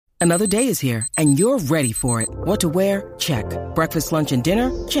Another day is here, and you're ready for it. What to wear? Check. Breakfast, lunch, and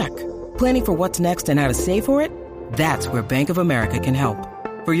dinner? Check. Planning for what's next and how to save for it? That's where Bank of America can help.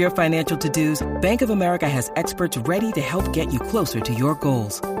 For your financial to-dos, Bank of America has experts ready to help get you closer to your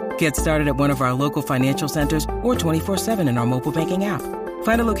goals. Get started at one of our local financial centers or 24/7 in our mobile banking app.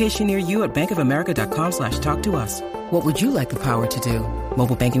 Find a location near you at bankofamerica.com/talktous. What would you like the power to do?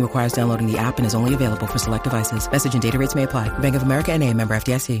 Mobile banking requires downloading the app and is only available for select devices. Message and data rates may apply. Bank of America N.A., member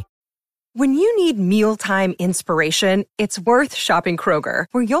FDIC. When you need mealtime inspiration, it's worth shopping Kroger,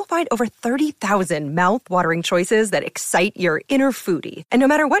 where you'll find over 30,000 mouth-watering choices that excite your inner foodie. And no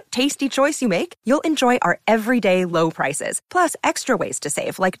matter what tasty choice you make, you'll enjoy our everyday low prices, plus extra ways to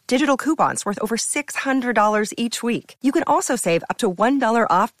save, like digital coupons worth over $600 each week. You can also save up to $1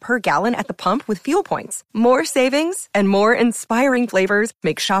 off per gallon at the pump with fuel points. More savings and more inspiring flavors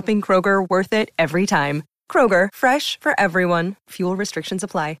make shopping Kroger worth it every time. Kroger, fresh for everyone. Fuel restrictions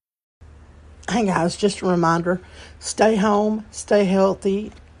apply. Hey guys, just a reminder, stay home, stay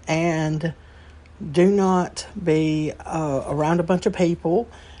healthy, and do not be around a bunch of people.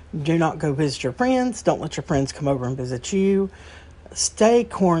 Do not go visit your friends. Don't let your friends come over and visit you. Stay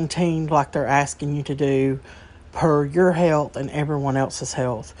quarantined like they're asking you to do per your health and everyone else's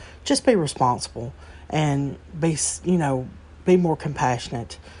health. Just be responsible and be more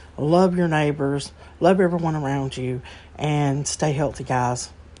compassionate. Love your neighbors, love everyone around you, and stay healthy,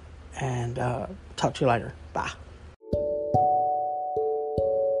 guys. And talk to you later. Bye.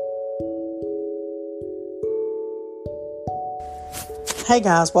 Hey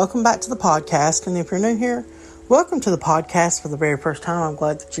guys, welcome back to the podcast. And if you're new here, welcome to the podcast for the very first time. I'm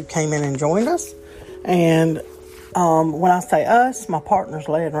glad that you came in and joined us. And when I say us, my partner's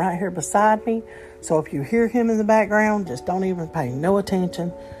laying right here beside me. So if you hear him in the background, just don't even pay no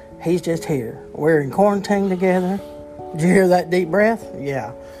attention. He's just here. We're in quarantine together. Did you hear that deep breath?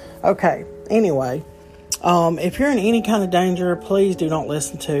 Yeah. Okay, anyway, if you're in any kind of danger, please do not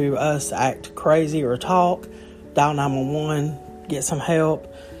listen to us act crazy or talk. Dial 911, get some help.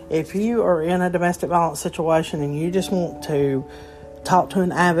 If you are in a domestic violence situation and you just want to talk to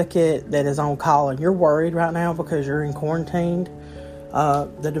an advocate that is on call and you're worried right now because you're in quarantine,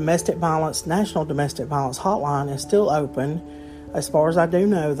 the National Domestic Violence Hotline is still open. As far as I do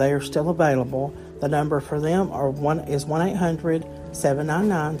know, they are still available. The number for them is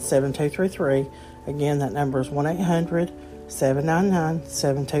 1-800-799-7233. Again, that number is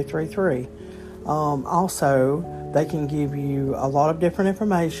 1-800-799-7233. Also, they can give you a lot of different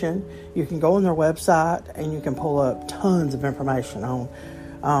information. You can go on their website and you can pull up tons of information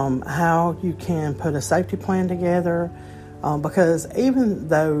on how you can put a safety plan together. Because even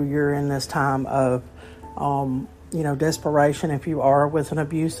though you're in this time of, desperation, if you are with an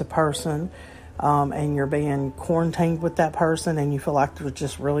abusive person, and you're being quarantined with that person and you feel like there's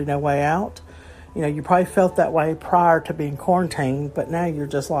just really no way out. You probably felt that way prior to being quarantined, but now you're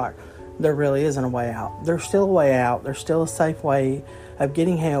just like, there really isn't a way out. There's still a way out. There's still a safe way of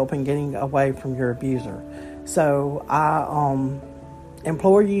getting help and getting away from your abuser. So I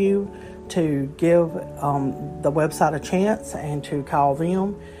implore you to give the website a chance and to call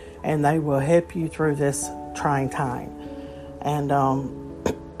them, and they will help you through this trying time. And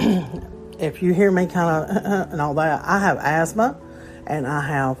if you hear me kind of and all that, I have asthma, and I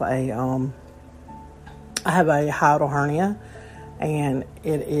have a hiatal hernia, and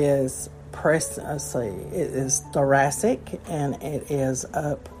it is it is thoracic, and it is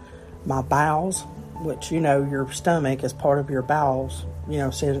up my bowels, which your stomach is part of your bowels,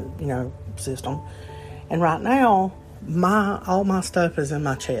 system. And right now, all my stuff is in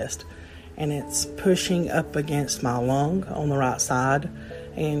my chest, and it's pushing up against my lung on the right side.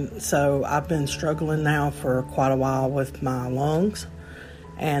 And so I've been struggling now for quite a while with my lungs.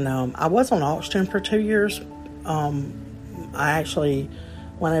 And I was on oxygen for 2 years.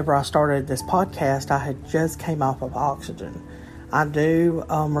 Whenever I started this podcast, I had just came off of oxygen. I do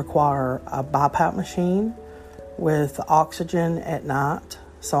require a BiPAP machine with oxygen at night.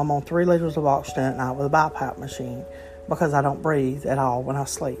 So I'm on 3 liters of oxygen at night with a BiPAP machine because I don't breathe at all when I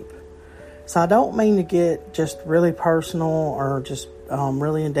sleep. So I don't mean to get just really personal or just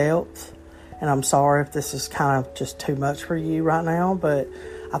really in depth, and I'm sorry if this is kind of just too much for you right now, but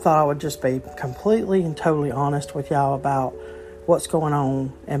I thought I would just be completely and totally honest with y'all about what's going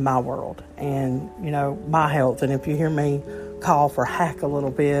on in my world and, my health. And if you hear me call for hack a little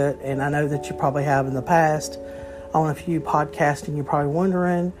bit, and I know that you probably have in the past on a few podcasts, and you're probably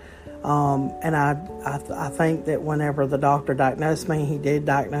wondering, and I think that whenever the doctor diagnosed me, he did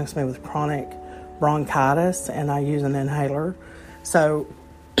diagnose me with chronic bronchitis, and I use an inhaler. So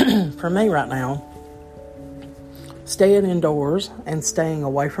for me right now, staying indoors and staying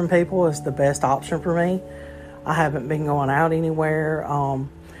away from people is the best option for me. I haven't been going out anywhere.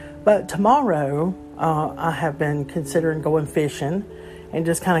 But tomorrow, I have been considering going fishing and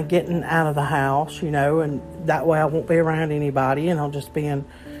just kind of getting out of the house, and that way I won't be around anybody and I'll just be in,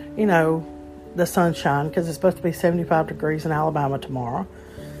 the sunshine, because it's supposed to be 75 degrees in Alabama tomorrow.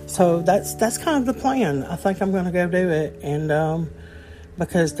 So that's kind of the plan. I think I'm going to go do it. And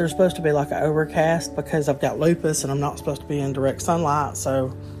because there's supposed to be like an overcast, because I've got lupus and I'm not supposed to be in direct sunlight.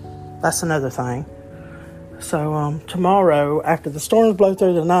 So that's another thing. So tomorrow, after the storms blow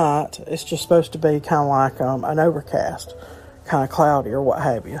through the night, it's just supposed to be kind of like an overcast, kind of cloudy or what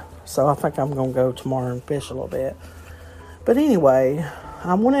have you. So I think I'm going to go tomorrow and fish a little bit. But anyway,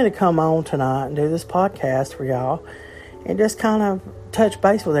 I wanted to come on tonight and do this podcast for y'all and just kind of touch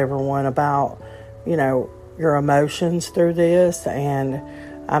base with everyone about, your emotions through this. And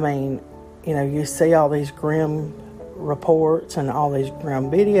I mean, you see all these grim reports and all these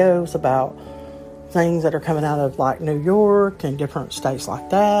grim videos about things that are coming out of like New York and different states like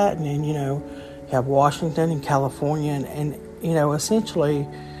that. And then, you have Washington and California and essentially,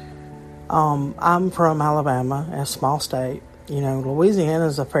 I'm from Alabama, a small state. Louisiana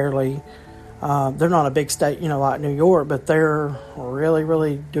is a fairly, they're not a big state, like New York, but they're really,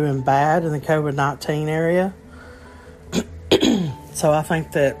 really doing bad in the COVID-19 area. So I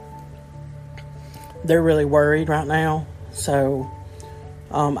think that they're really worried right now. So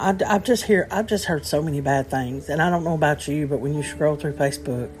I've just heard so many bad things, and I don't know about you, but when you scroll through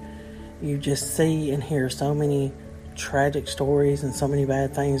Facebook, you just see and hear so many tragic stories and so many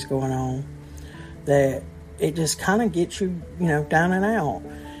bad things going on that it just kind of gets you, down and out.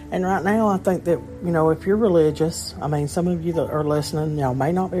 And right now, I think that, if you're religious, I mean, some of you that are listening, y'all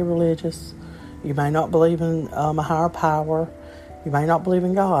may not be religious. You may not believe in a higher power. You may not believe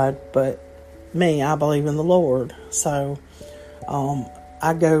in God, but me, I believe in the Lord. So,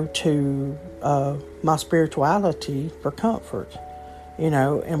 I go to my spirituality for comfort,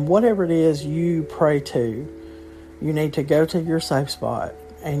 and whatever it is you pray to, you need to go to your safe spot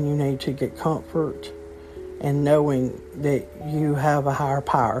and you need to get comfort and knowing that you have a higher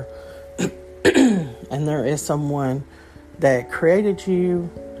power and there is someone that created you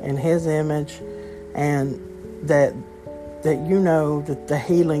in His image, and that that the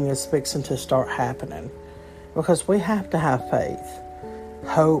healing is fixing to start happening, because we have to have faith,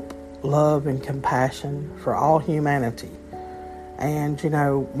 hope, love, and compassion for all humanity. And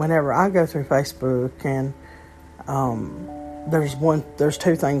whenever I go through Facebook and there's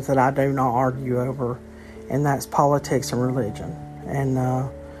two things that I do not argue over, and that's politics and religion. And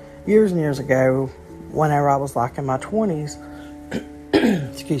years and years ago, whenever I was like in my 20s,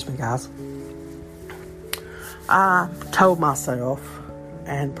 excuse me guys, I told myself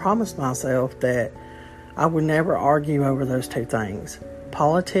and promised myself that I would never argue over those two things.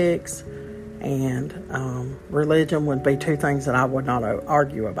 Politics and religion would be two things that I would not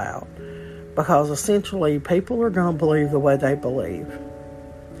argue about, because essentially people are going to believe the way they believe.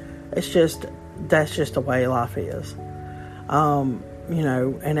 That's just the way life is. And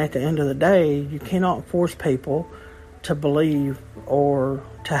at the end of the day, you cannot force people to believe or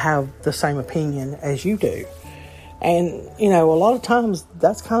to have the same opinion as you do. And, a lot of times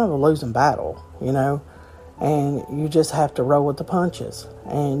that's kind of a losing battle, and you just have to roll with the punches,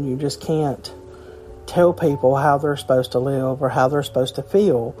 and you just can't tell people how they're supposed to live or how they're supposed to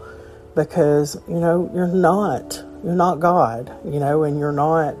feel, because, you're not God, and you're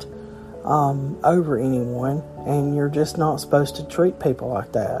not over anyone, and you're just not supposed to treat people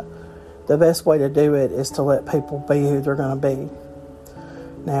like that. The best way to do it is to let people be who they're going to be.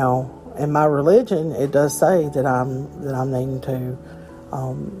 Now, in my religion, it does say that I'm needing to,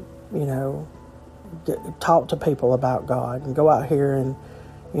 talk to people about God and go out here and,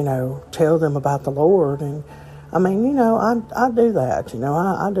 tell them about the Lord. And I mean, I do that,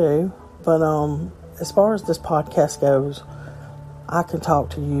 I do. But as far as this podcast goes, I can talk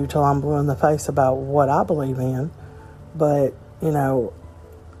to you till I'm blue in the face about what I believe in. But,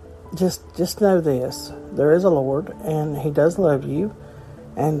 just know this. There is a Lord, and He does love you.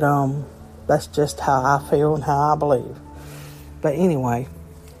 And that's just how I feel and how I believe. But anyway,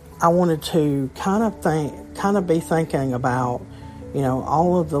 I wanted to kind of be thinking about,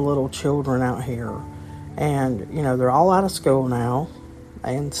 all of the little children out here. And, they're all out of school now.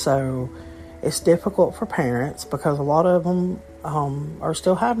 And so it's difficult for parents, because a lot of them are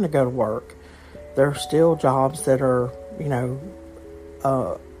still having to go to work. There are still jobs that are,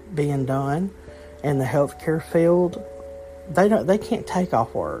 being done in the healthcare field. They can't take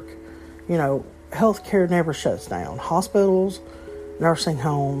off work. Healthcare never shuts down. Hospitals, nursing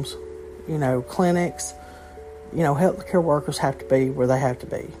homes, clinics, healthcare workers have to be where they have to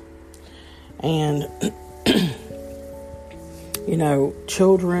be. And,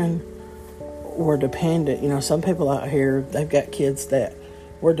 children were dependent. Some people out here, they've got kids that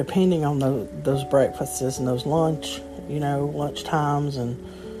were depending on those breakfasts and those lunch times. And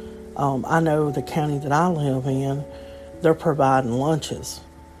I know the county that I live in, they're providing lunches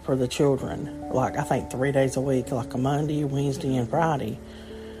for the children, like I think 3 days a week, like a Monday, Wednesday, and Friday.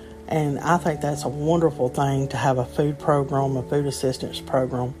 And I think that's a wonderful thing to have a food program, a food assistance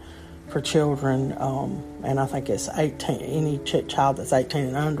program for children. And I think it's 18, any child that's 18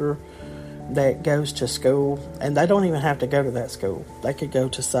 and under that goes to school, and they don't even have to go to that school. They could go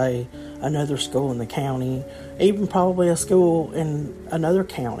to, say, another school in the county, even probably a school in another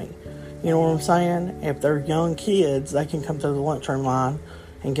county. You know what I'm saying? If they're young kids, they can come through the lunchroom line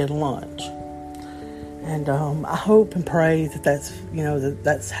and get a lunch. And I hope and pray that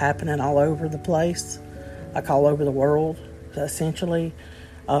that's happening all over the place, like all over the world, essentially,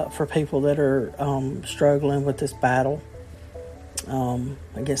 for people that are struggling with this battle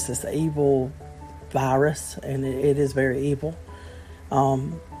against this evil virus, and it is very evil.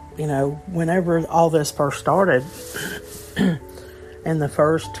 Whenever all this first started, and the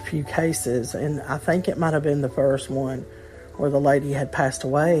first few cases, and I think it might have been the first one where the lady had passed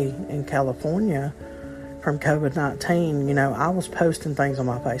away in California from COVID-19, I was posting things on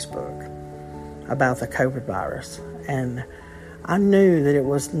my Facebook about the COVID virus, and I knew that it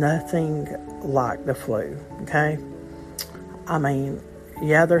was nothing like the flu, okay? I mean,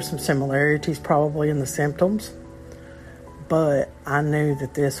 yeah, there's some similarities probably in the symptoms, but I knew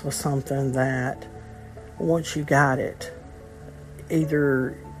that this was something that once you got it,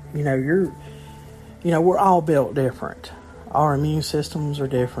 either, we're all built different. Our immune systems are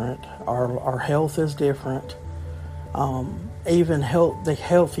different. Our health is different. Even the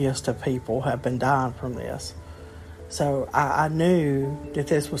healthiest of people have been dying from this. So I knew that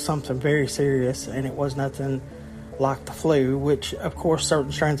this was something very serious, and it was nothing like the flu, which, of course,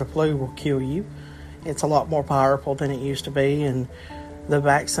 certain strains of flu will kill you. It's a lot more powerful than it used to be, and the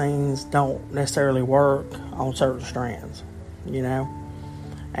vaccines don't necessarily work on certain strands,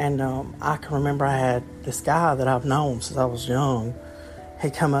 And I can remember I had this guy that I've known since I was young. He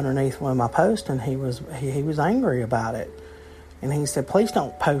come underneath one of my posts, and he was angry about it. And he said, please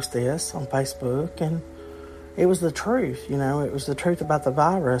don't post this on Facebook. And it was the truth, it was the truth about the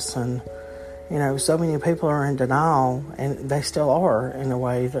virus. And, so many people are in denial, and they still are in a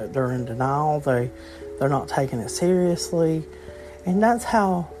way that they're in denial. They're not taking it seriously. And that's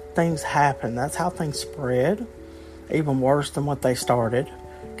how things happen. That's how things spread, even worse than what they started.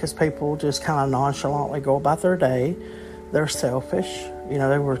 Because people just kind of nonchalantly go about their day. They're selfish.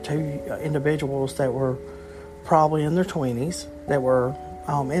 There were two individuals that were probably in their 20s that were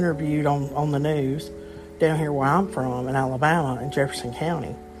interviewed on the news down here where I'm from in Alabama, in Jefferson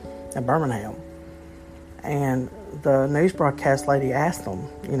County, in Birmingham. And the news broadcast lady asked them,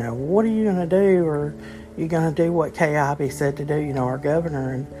 what are you going to do? Or you going to do what KIB said to do, our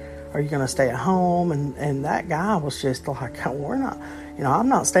governor, and are you going to stay at home? And that guy was just like, we're not, I'm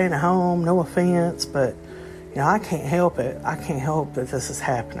not staying at home, no offense, but, I can't help it. I can't help that this is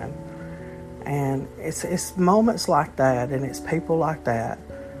happening. And it's moments like that, and it's people like that,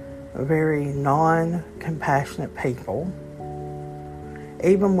 very non-compassionate people.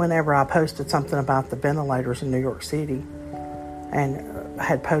 Even whenever I posted something about the ventilators in New York City, and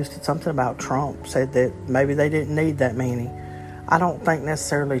had posted something about Trump, said that maybe they didn't need that many. I don't think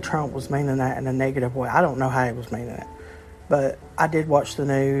necessarily Trump was meaning that in a negative way. I don't know how he was meaning it. But I did watch the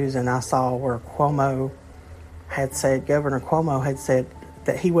news, and I saw where Governor Cuomo had said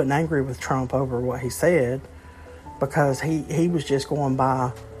that he wasn't angry with Trump over what he said, because he was just going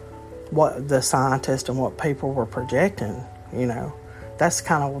by what the scientists and what people were projecting, That's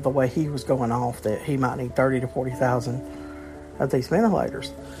kind of the way he was going off, that he might need 30 to 40,000 of these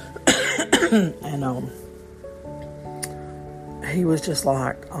ventilators. And he was just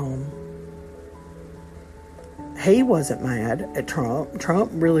like, he wasn't mad at Trump.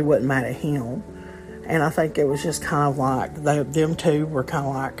 Trump really wasn't mad at him. And I think it was just kind of like them two were kind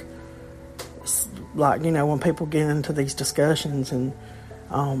of like, when people get into these discussions and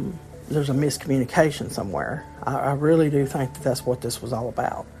there's a miscommunication somewhere. I really do think that that's what this was all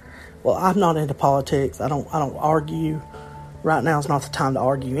about. Well, I'm not into politics. I don't argue. Right now is not the time to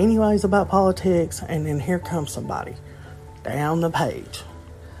argue anyways about politics. And then here comes somebody down the page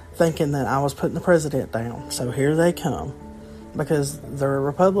thinking that I was putting the president down. So here they come, because they're a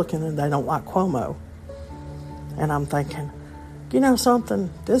Republican and they don't like Cuomo. And I'm thinking, something?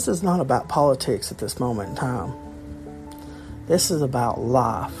 This is not about politics at this moment in time. This is about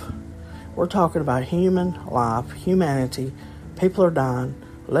life. We're talking about human life, humanity. People are dying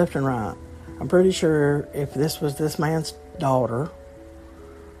left and right. I'm pretty sure if this was this man's daughter,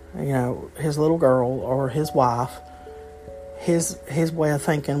 his little girl or his wife, his way of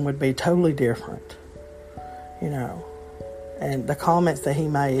thinking would be totally different. And the comments that he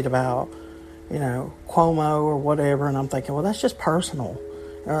made about, Cuomo or whatever, and I'm thinking, well, that's just personal.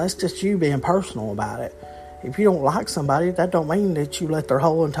 That's just you being personal about it. If you don't like somebody, that don't mean that you let their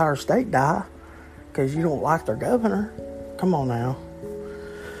whole entire state die because you don't like their governor. Come on now.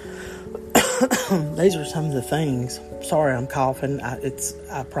 These are some of the things. Sorry, I'm coughing.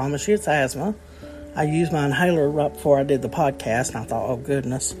 I promise you it's asthma. I used my inhaler right before I did the podcast, and I thought, oh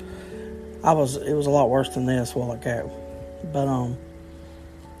goodness, it was a lot worse than this a while ago. But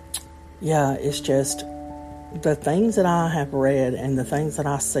yeah, it's just the things that I have read and the things that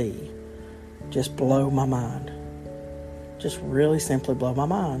I see just blow my mind. Just really simply blow my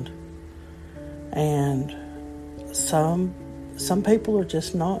mind. And some people are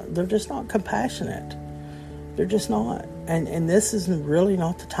just not, they're just not compassionate. They're just not. And this is really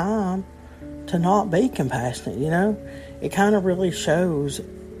not the time to not be compassionate, It kind of really shows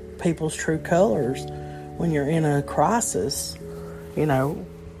people's true colors when you're in a crisis,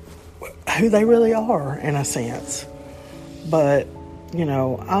 who they really are in a sense. But,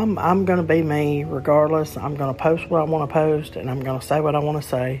 I'm going to be me regardless. I'm going to post what I want to post, and I'm going to say what I want to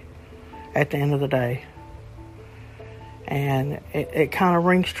say at the end of the day. And it kind of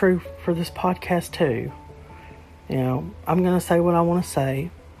rings true for this podcast too. I'm going to say what I want to say.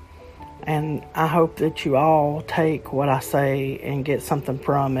 And I hope that you all take what I say and get something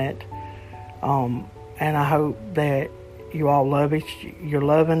from it. And I hope that you all you're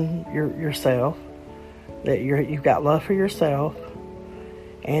loving yourself. That you've got love for yourself.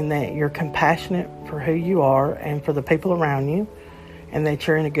 And that you're compassionate for who you are and for the people around you. And that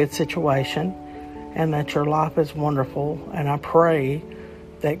you're in a good situation. And that your life is wonderful. And I pray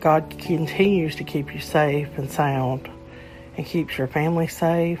that God continues to keep you safe and sound. And keeps your family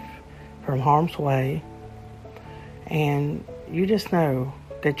safe from harm's way. And you just know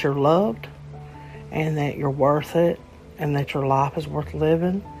that you're loved. And that you're worth it. And that your life is worth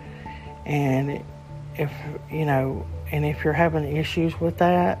living. And if you're having issues with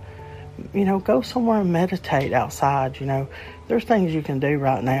that, go somewhere and meditate outside. There's things you can do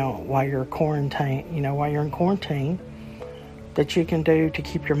right now while you're in quarantine that you can do to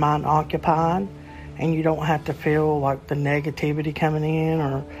keep your mind occupied, and you don't have to feel like the negativity coming in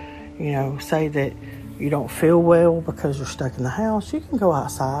or, say that you don't feel well because you're stuck in the house. You can go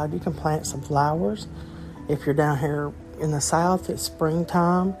outside. You can plant some flowers. If you're down here in the south, it's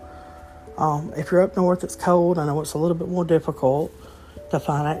springtime. If you're up north, it's cold. I know it's a little bit more difficult to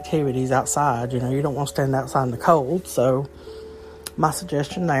find activities outside. You don't want to stand outside in the cold. So my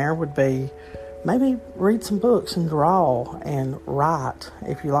suggestion there would be maybe read some books and draw and write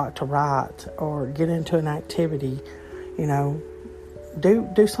if you like to write, or get into an activity.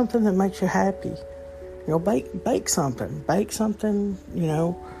 Do something that makes you happy. Bake something.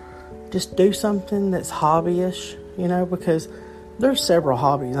 Just do something that's hobbyish, because there's several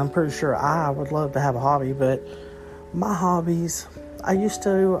hobbies. I'm pretty sure I would love to have a hobby, but my hobbies, I used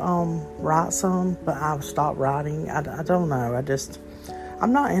to write some, but I've stopped writing. I don't know.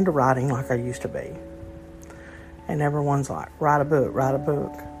 I'm not into writing like I used to be. And everyone's like, write a book.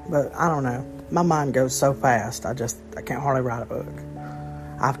 But I don't know. My mind goes so fast, I can't hardly write a book.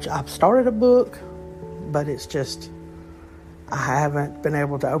 I've started a book, but it's just, I haven't been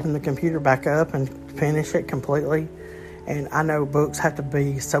able to open the computer back up and finish it completely. And I know books have to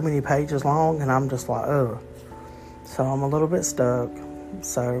be so many pages long, and I'm just like, ugh. So I'm a little bit stuck.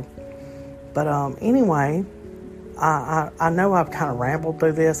 But anyway, I know I've kind of rambled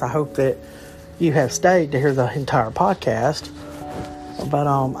through this. I hope that you have stayed to hear the entire podcast. But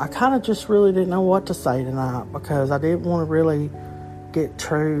I kind of just really didn't know what to say tonight, because I didn't want to really get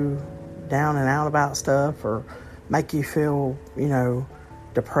too down and out about stuff or make you feel,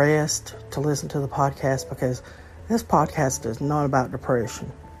 depressed to listen to the podcast, because this podcast is not about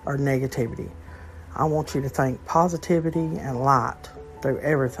depression or negativity. I want you to think positivity and light through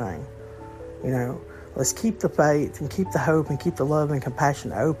everything. Let's keep the faith and keep the hope and keep the love and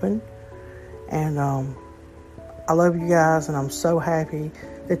compassion open. And I love you guys, and I'm so happy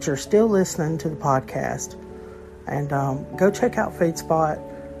that you're still listening to the podcast. And go check out FeedSpot.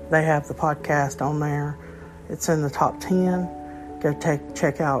 They have the podcast on there. It's in the top 10. Go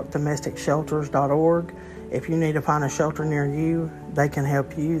check out domesticshelters.org. If you need to find a shelter near you, they can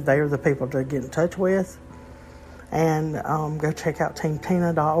help you. They are the people to get in touch with. And go check out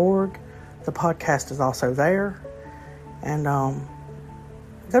teamtina.org. The podcast is also there. And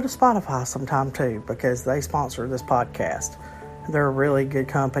go to Spotify sometime too, because they sponsor this podcast. They're a really good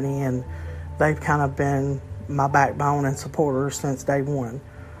company, and they've kind of been my backbone and supporters since day one.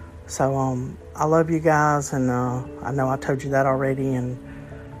 So I love you guys, and I know I told you that already, and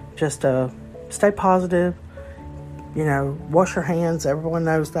just stay positive. Wash your hands. Everyone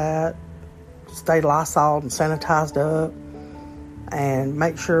knows that. Stay Lysol and sanitized up. And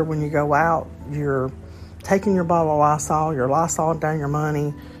make sure when you go out, you're taking your bottle of Lysol, you're Lysol down your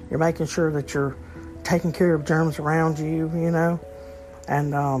money, you're making sure that you're taking care of germs around you,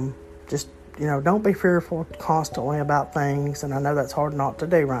 And just, don't be fearful constantly about things. And I know that's hard not to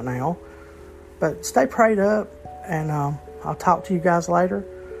do right now. But stay prayed up, and I'll talk to you guys later.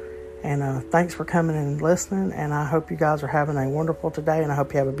 And thanks for coming and listening, and I hope you guys are having a wonderful today, and I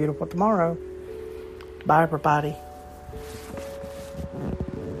hope you have a beautiful tomorrow. Bye, everybody.